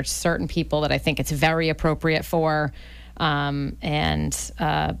everybody. There are certain people that I think it's very appropriate for. Again,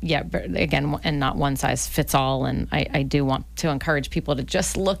 and not one size fits all. And I do want to encourage people to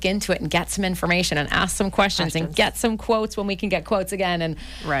just look into it and get some information and ask some questions and get some quotes when we can get quotes again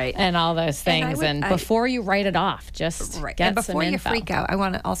and all those things. And before you write it off, just get and before some you info. freak out, I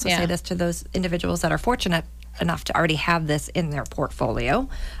want to also say this to those individuals that are fortunate enough to already have this in their portfolio.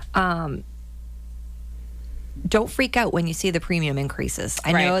 Don't freak out when you see the premium increases.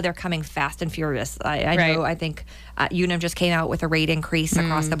 I know they're coming fast and furious. I know, I think Unum just came out with a rate increase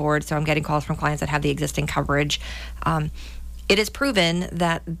across the board, so I'm getting calls from clients that have the existing coverage. It is proven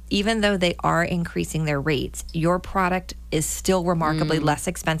that even though they are increasing their rates, your product is still remarkably less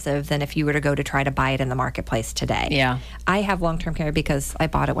expensive than if you were to go to try to buy it in the marketplace today. Yeah. I have long-term care because I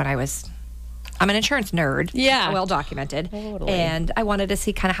bought it when I'm an insurance nerd. Yeah. Well documented. Totally. And I wanted to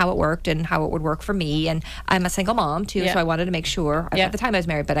see kind of how it worked and how it would work for me. And I'm a single mom too, Yeah. so I wanted to make sure. Yeah. At the time I was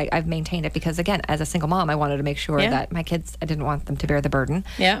married, but I've maintained it because, again, as a single mom, I wanted to make sure Yeah. that my kids, I didn't want them to bear the burden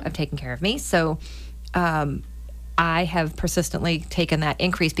Yeah. of taking care of me. So I have persistently taken that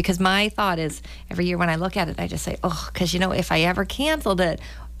increase because my thought is every year when I look at it, I just say, oh, because, if I ever canceled it,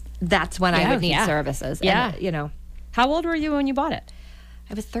 that's when I would need services. Yeah. And, How old were you when you bought it?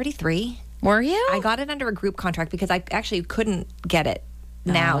 I was 33. Were you? I got it under a group contract because I actually couldn't get it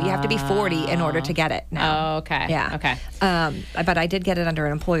now. You have to be 40 in order to get it now. Oh, okay. Yeah. Okay. But I did get it under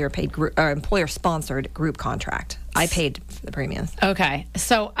an employer-sponsored group contract. I paid for the premiums. Okay.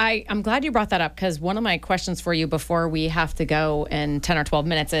 So I'm glad you brought that up because one of my questions for you before we have to go in 10 or 12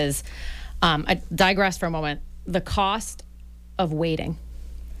 minutes is, I digress for a moment, the cost of waiting.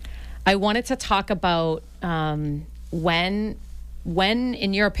 I wanted to talk about when,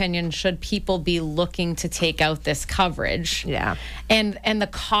 in your opinion, should people be looking to take out this coverage? Yeah. And the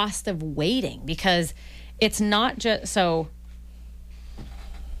cost of waiting, because it's not just so.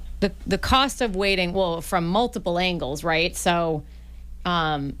 The cost of waiting, well, from multiple angles, right? So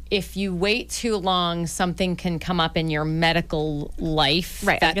if you wait too long, something can come up in your medical life.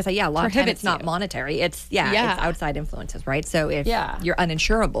 Right. I was going to say, a lot of times it's not you. monetary. It's outside influences, right? So if you're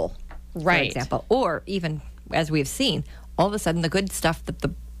uninsurable, right, for example, or even, as we've seen, all of a sudden the good stuff,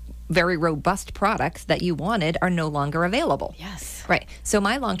 the very robust products that you wanted are no longer available. Yes. Right. So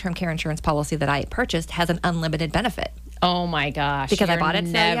my long-term care insurance policy that I purchased has an unlimited benefit. Oh my gosh. Because I bought it.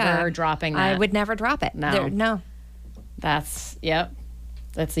 Never dropping that. I would never drop it. No. That's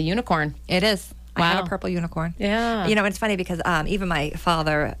a unicorn. It is. Wow. I have a purple unicorn. Yeah. It's funny because even my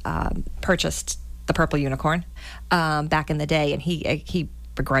father purchased the purple unicorn back in the day, and he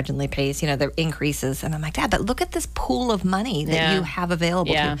begrudgingly pays, the increases. And I'm like, Dad, but look at this pool of money that you have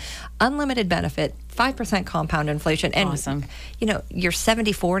available to you. Unlimited benefit, 5% compound inflation. And, awesome. You're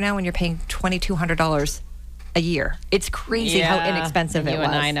 74 now and you're paying $2,200 a year. It's crazy how inexpensive it was. You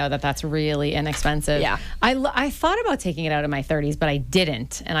and I know that that's really inexpensive. Yeah. I thought about taking it out in my 30s, but I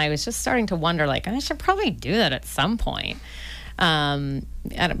didn't. And I was just starting to wonder, I should probably do that at some point.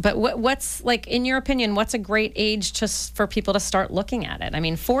 But what's, in your opinion, what's a great age for people to start looking at it? I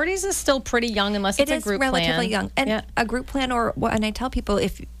mean, 40s is still pretty young unless it's a group plan. It is relatively young. And a group plan and I tell people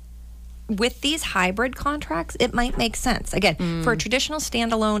with these hybrid contracts, it might make sense. Again, for a traditional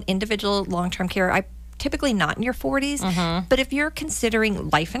standalone individual long-term care, typically not in your 40s, but if you're considering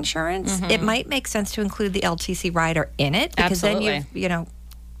life insurance, it might make sense to include the LTC rider in it because then you've,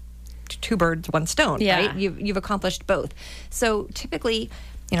 two birds, one stone, right? You've accomplished both. So typically,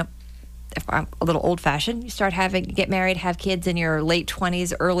 if I'm a little old-fashioned, you get married, have kids in your late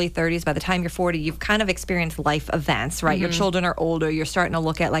 20s, early 30s. By the time you're 40, you've kind of experienced life events, right? Your children are older. You're starting to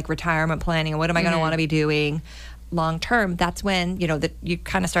look at retirement planning and what am I going to want to be doing long term. That's when you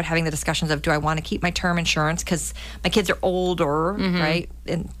kind of start having the discussions of, do I want to keep my term insurance because my kids are older, right?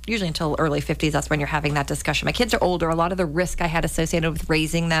 And usually until early 50s, that's when you're having that discussion. My kids are older. A lot of the risk I had associated with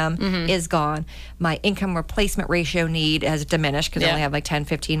raising them is gone. My income replacement ratio need has diminished because I only have 10,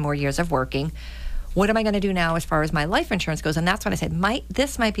 15 more years of working. What am I going to do now as far as my life insurance goes? And that's when I said,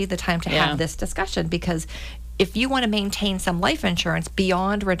 this might be the time to have this discussion, because if you want to maintain some life insurance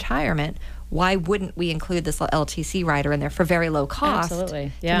beyond retirement, why wouldn't we include this LTC rider in there for very low cost?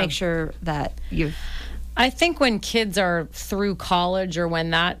 Absolutely. To make sure that I think when kids are through college or when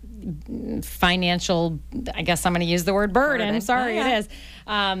that financial, I guess I'm going to use the word burden. Sorry, it is.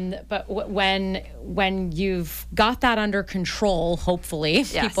 But when you've got that under control, hopefully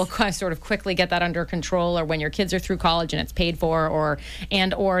people sort of quickly get that under control, or when your kids are through college and it's paid for, or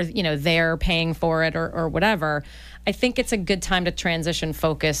they're paying for it or whatever, I think it's a good time to transition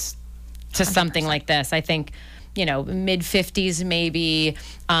focus to 100%. Something like this. I think, mid 50s maybe.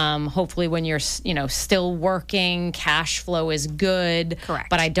 Hopefully when you're, still working, cash flow is good. Correct.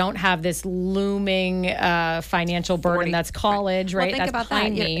 But I don't have this looming financial burden that's college, right? Well, think that's about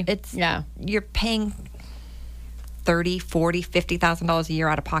behind me. You're paying $30,000, $40,000, $50,000 a year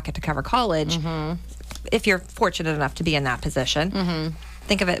out of pocket to cover college. If you're fortunate enough to be in that position.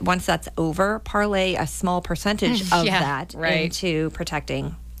 Think of it, once that's over, parlay a small percentage of that into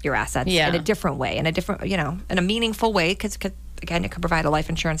protecting your assets in a different way, in a meaningful way, because again, it could provide a life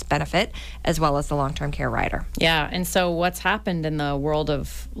insurance benefit as well as the long-term care rider. Yeah, and so what's happened in the world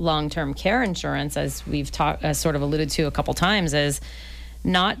of long-term care insurance, as we've sort of alluded to a couple times, is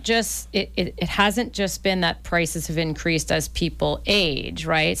not just, it hasn't just been that prices have increased as people age,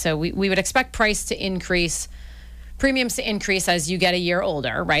 right? So we would expect premiums to increase as you get a year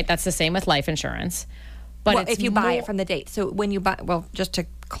older, right? That's the same with life insurance. But if you buy it from the date. So when you buy, well, just to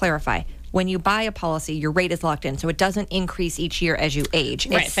clarify, when you buy a policy, your rate is locked in. So it doesn't increase each year as you age.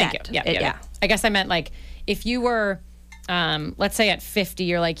 Right, it's thank set. you. Yeah. I guess I meant like if you were, let's say at 50,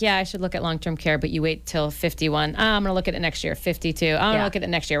 you're like, yeah, I should look at long-term care, but you wait till 51. I'm going to look at it next year. 52. I'm going to look at it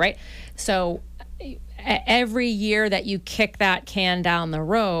next year, right? So every year that you kick that can down the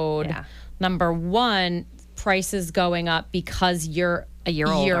road, number one, prices going up because you're a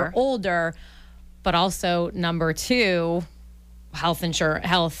year older. But also number two, health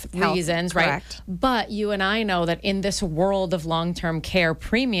reasons, right? But you and I know that in this world of long-term care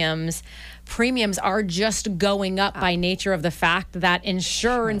premiums are just going up by nature of the fact that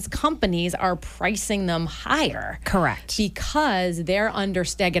insurance companies are pricing them higher. Correct. Because they're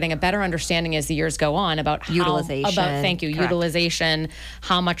getting a better understanding as the years go on about utilization,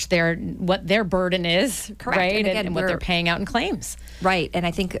 how much what their burden is, right? And what they're paying out in claims. Right. And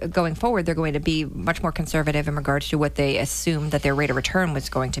I think going forward, they're going to be much more conservative in regards to what they assumed that their rate of return was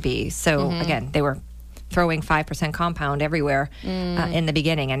going to be. So again, they were throwing 5% compound everywhere in the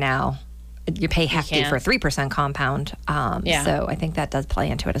beginning, and now you pay hefty for 3% compound. So I think that does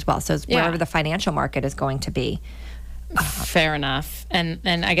play into it as well. So it's wherever the financial market is going to be. Fair enough.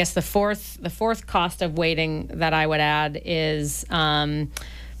 And I guess the fourth cost of waiting that I would add is,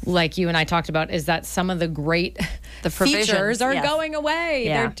 like you and I talked about, is that some of the great features are going away.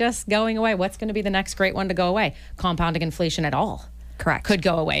 They're just going away. What's going to be the next great one to go away? Compounding inflation at all. Correct. Could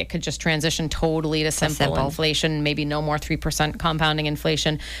go away. It could just transition totally to simple inflation, maybe no more 3% compounding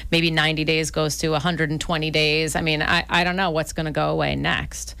inflation. Maybe 90 days goes to 120 days. I mean, I don't know what's going to go away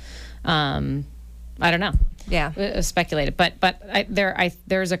next. I don't know. Yeah. Speculated. But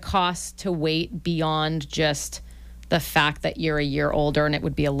there's a cost to wait beyond just the fact that you're a year older, and it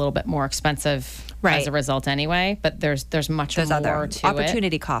would be a little bit more expensive as a result anyway. But there's much more other to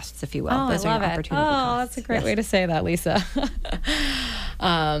opportunity costs, if you will. Those are your opportunity costs. That's a great way to say that, Lisa.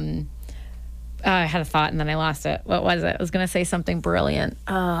 I had a thought and then I lost it. What was it? I was going to say something brilliant.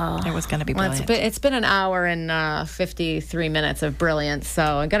 It was going to be brilliant. It's been an hour and 53 minutes of brilliance, so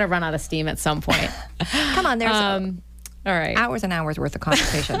I'm going to run out of steam at some point. Come on, there's all right. hours and hours worth of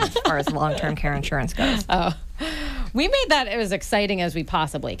conversation as far as long-term care insurance goes. We made that as exciting as we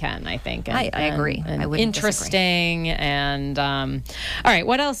possibly can, I think. I agree. And I wouldn't interesting. disagree. And all right,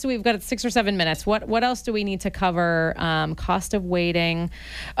 what else do we've got? 6 or 7 minutes. What else do we need to cover? Cost of waiting.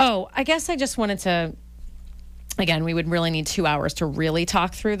 Oh, I guess I just wanted to. Again, we would really need 2 hours to really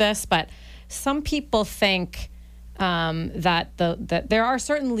talk through this, but some people think that there are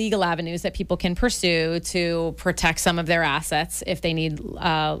certain legal avenues that people can pursue to protect some of their assets if they need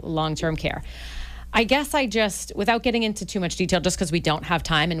long-term care. I guess without getting into too much detail, just because we don't have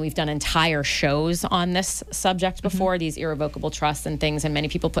time, and we've done entire shows on this subject before, these irrevocable trusts and things, and many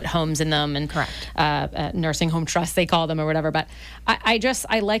people put homes in them, and nursing home trusts, they call them, or whatever. But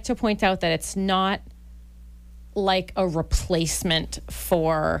I like to point out that it's not like a replacement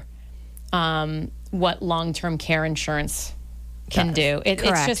for what long-term care insurance can do.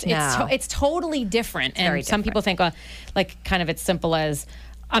 It's totally different. And some people think, like, kind of it's simple as,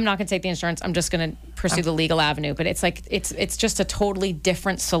 I'm not going to take the insurance, I'm just going to pursue the legal avenue. But it's like, it's just a totally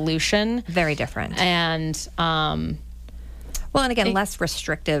different solution. Very different. And, well, and again, less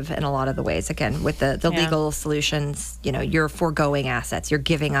restrictive in a lot of the ways. Again, with the legal solutions, you're foregoing assets, you're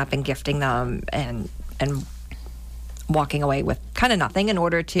giving up and gifting them and walking away with kind of nothing in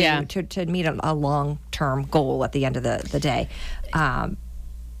order to meet a long-term goal at the end of the day.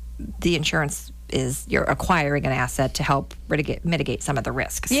 The insurance is you're acquiring an asset to help mitigate some of the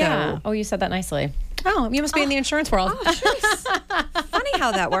risks. Yeah. So, you said that nicely. Oh, you must be in the insurance world. Funny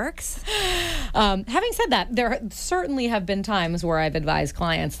how that works. Having said that, there certainly have been times where I've advised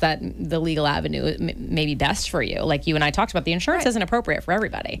clients that the legal avenue may be best for you. Like you and I talked about, the insurance isn't appropriate for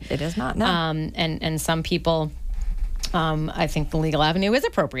everybody. It is not, no. And some people, I think the legal avenue is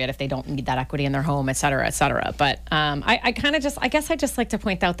appropriate if they don't need that equity in their home, et cetera, et cetera. But I guess I just like to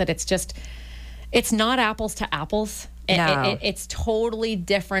point out that it's not apples to apples. It's totally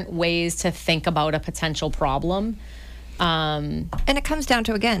different ways to think about a potential problem. And it comes down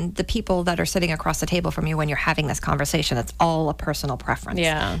to, again, the people that are sitting across the table from you when you're having this conversation. It's all a personal preference.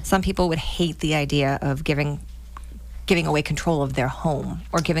 Yeah. Some people would hate the idea of giving away control of their home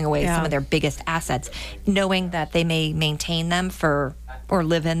or giving away some of their biggest assets, knowing that they may maintain them or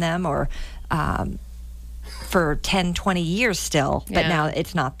live in them or for 10, 20 years still, but Yeah. now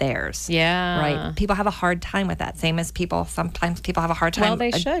it's not theirs. Yeah. Right. People have a hard time with that. Same as sometimes people have a hard time Well,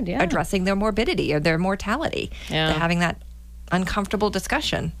 they should, yeah. addressing their morbidity or their mortality. Yeah. They're having that uncomfortable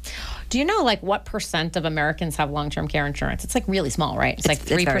discussion. Do you know like what % of Americans have long-term care insurance? It's like really small, right? It's like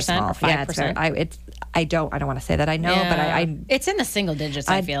 3% very or small. 5%. Yeah, I don't want to say that I know, but I it's in the single digits,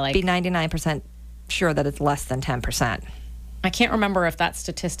 I feel like. I'd be 99% sure that it's less than 10%. I can't remember if that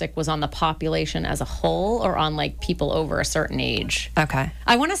statistic was on the population as a whole or on like people over a certain age. Okay.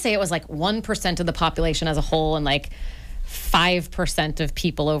 I want to say it was like 1% of the population as a whole and like 5% of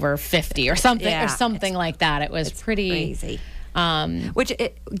people over 50 or something like that. It was pretty crazy.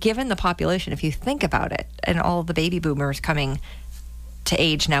 Given the population, if you think about it, and all the baby boomers coming to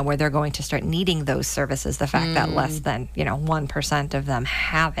age now where they're going to start needing those services, the fact that less than 1% of them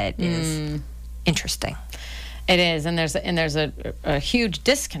have it is interesting. It is, and there's a huge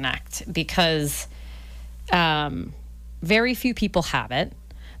disconnect because very few people have it,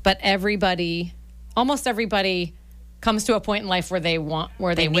 but almost everybody comes to a point in life where they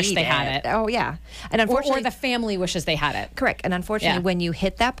wish they had it. Oh yeah, and unfortunately, or the family wishes they had it. Correct, and unfortunately, when you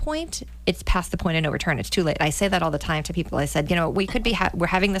hit that point, it's past the point of no return. It's too late. I say that all the time to people. I said, we could be we're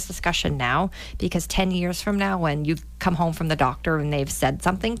having this discussion now because 10 years from now, when you come home from the doctor and they've said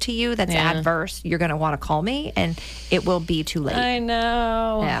something to you that's adverse, you're going to want to call me, and it will be too late. I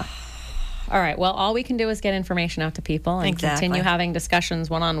know. Yeah. All right. Well, all we can do is get information out to people and continue having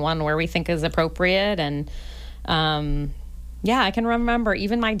discussions one-on-one where we think is appropriate. And I can remember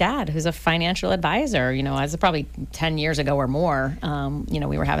even my dad, who's a financial advisor, as probably 10 years ago or more,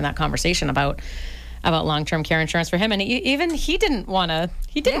 we were having that conversation about long-term care insurance for him. And he didn't want to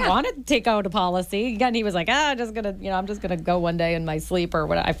take out a policy. Again, he was like, I'm just going to go one day in my sleep or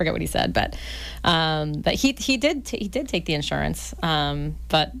what, I forget what he said, but he did take the insurance.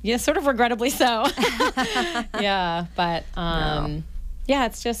 But sort of regrettably so. Yeah. But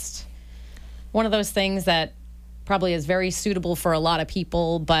it's just one of those things that probably is very suitable for a lot of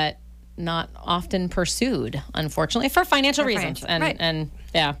people, but not often pursued, unfortunately, for financial reasons. Anyway,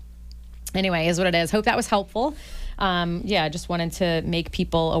 is what it is. Hope that was helpful. I just wanted to make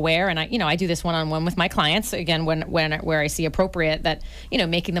people aware, and I do this one-on-one with my clients again where I see appropriate that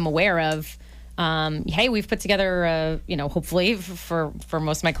making them aware of. Hey, we've put together, hopefully for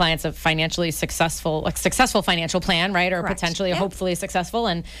most of my clients, a successful financial plan, right? Or potentially, hopefully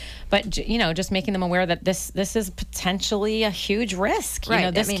successful. But just making them aware that this is potentially a huge risk.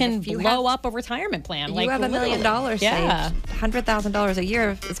 Right. This can blow up a retirement plan. You have $1 million saved, $100,000 a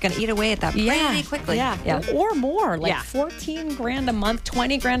year is going to eat away at that pretty quickly. Yeah. Or more, like $14,000 a month,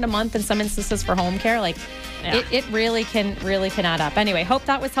 $20,000 a month in some instances for home care. It really can add up. Anyway, hope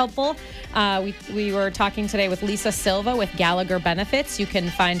that was helpful. We were talking today with Lisa Silva with Gallagher Benefits. You can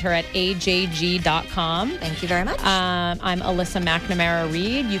find her at ajg.com. Thank you very much. I'm Alyssa McNamara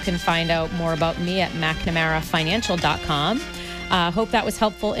Reed. You can find out more about me at McNamaraFinancial.com. Hope that was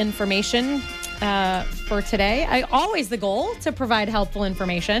helpful information for today. Always the goal to provide helpful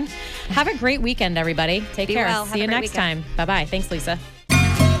information. Have a great weekend, everybody. Take care. Well. See you next time. Bye-bye. Thanks, Lisa.